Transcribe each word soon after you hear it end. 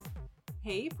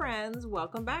Hey friends,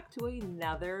 welcome back to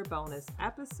another bonus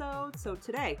episode. So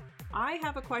today, I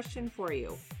have a question for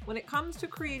you. When it comes to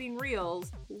creating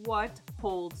reels, what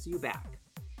holds you back?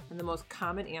 And the most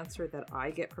common answer that I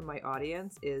get from my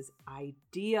audience is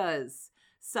ideas.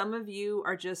 Some of you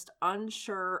are just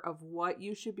unsure of what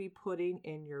you should be putting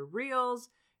in your reels.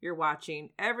 You're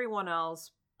watching everyone else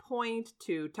point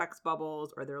to text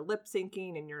bubbles or they're lip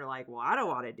syncing and you're like, well, I don't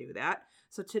want to do that.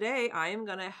 So today I am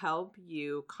going to help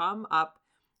you come up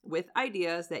with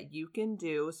ideas that you can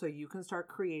do so you can start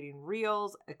creating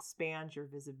reels, expand your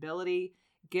visibility,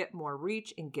 get more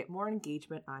reach, and get more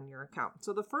engagement on your account.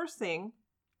 So the first thing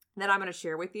that I'm going to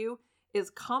share with you is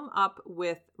come up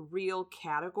with reel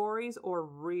categories or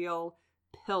reel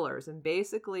pillars. And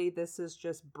basically this is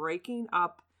just breaking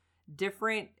up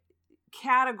different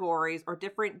categories or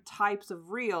different types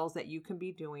of reels that you can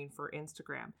be doing for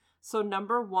Instagram. So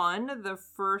number one, the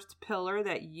first pillar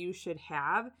that you should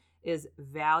have is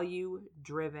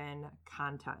value-driven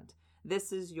content.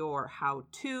 This is your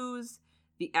how-tos,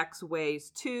 the X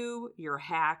ways to, your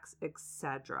hacks,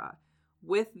 etc.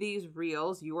 With these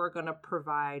reels, you are going to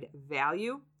provide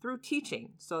value through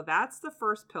teaching. So that's the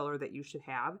first pillar that you should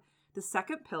have. The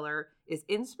second pillar is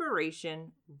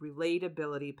inspiration,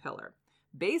 relatability pillar.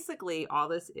 Basically, all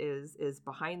this is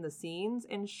behind the scenes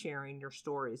and sharing your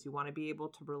stories. You want to be able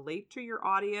to relate to your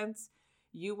audience.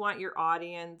 You want your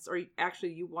audience, or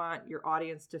actually you want your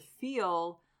audience to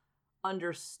feel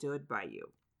understood by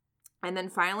you. And then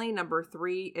finally, number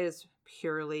three is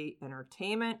purely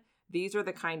entertainment. These are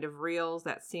the kind of reels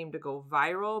that seem to go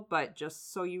viral, but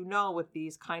just so you know, with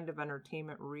these kind of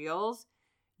entertainment reels,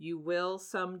 you will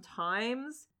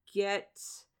sometimes get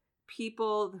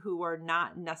people who are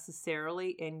not necessarily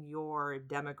in your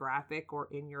demographic or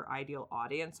in your ideal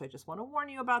audience. So I just want to warn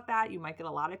you about that. You might get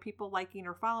a lot of people liking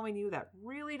or following you that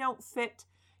really don't fit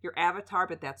your avatar,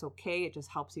 but that's okay. It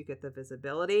just helps you get the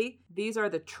visibility. These are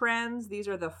the trends. These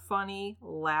are the funny,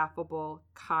 laughable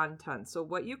content. So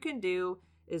what you can do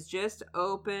is just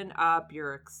open up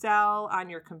your Excel on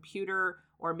your computer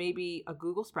or maybe a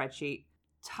Google spreadsheet.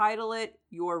 Title it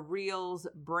your Reels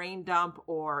Brain Dump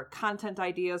or Content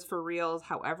Ideas for Reels,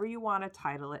 however you want to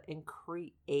title it, and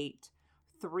create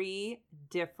three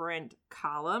different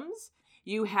columns.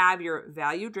 You have your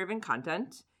value-driven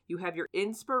content, you have your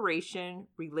inspiration,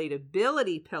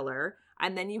 relatability pillar,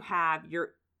 and then you have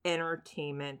your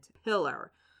entertainment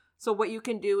pillar. So what you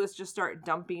can do is just start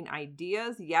dumping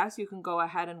ideas. Yes, you can go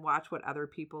ahead and watch what other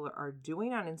people are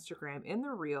doing on Instagram in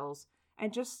their Reels,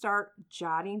 and just start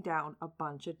jotting down a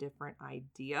bunch of different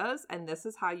ideas. And this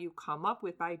is how you come up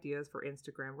with ideas for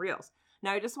Instagram Reels.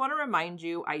 Now, I just want to remind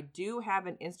you, I do have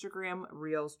an Instagram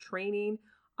Reels training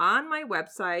on my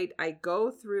website. I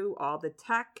go through all the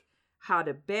tech, how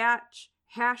to batch,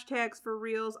 hashtags for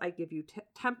Reels. I give you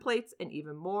templates and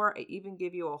even more. I even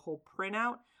give you a whole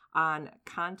printout on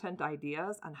content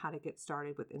ideas on how to get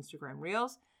started with Instagram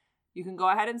Reels. You can go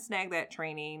ahead and snag that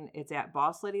training. It's at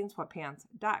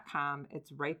bossladieinsweatpants.com.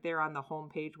 It's right there on the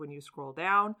homepage when you scroll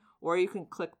down, or you can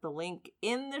click the link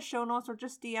in the show notes or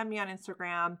just DM me on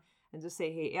Instagram and just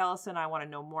say, hey, Allison, I want to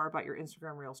know more about your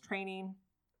Instagram Reels training,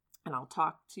 and I'll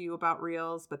talk to you about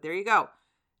Reels. But there you go.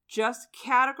 Just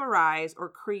categorize or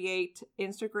create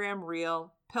Instagram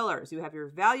Reel pillars. You have your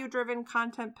value-driven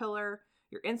content pillar,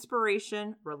 your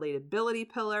inspiration,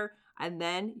 relatability pillar, and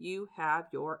then you have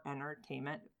your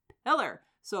entertainment pillar.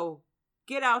 So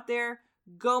get out there,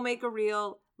 go make a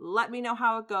reel, let me know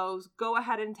how it goes, go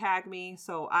ahead and tag me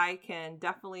so I can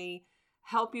definitely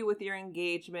help you with your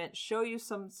engagement, show you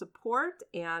some support,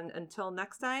 and until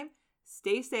next time,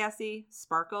 stay sassy,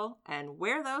 sparkle, and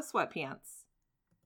wear those sweatpants.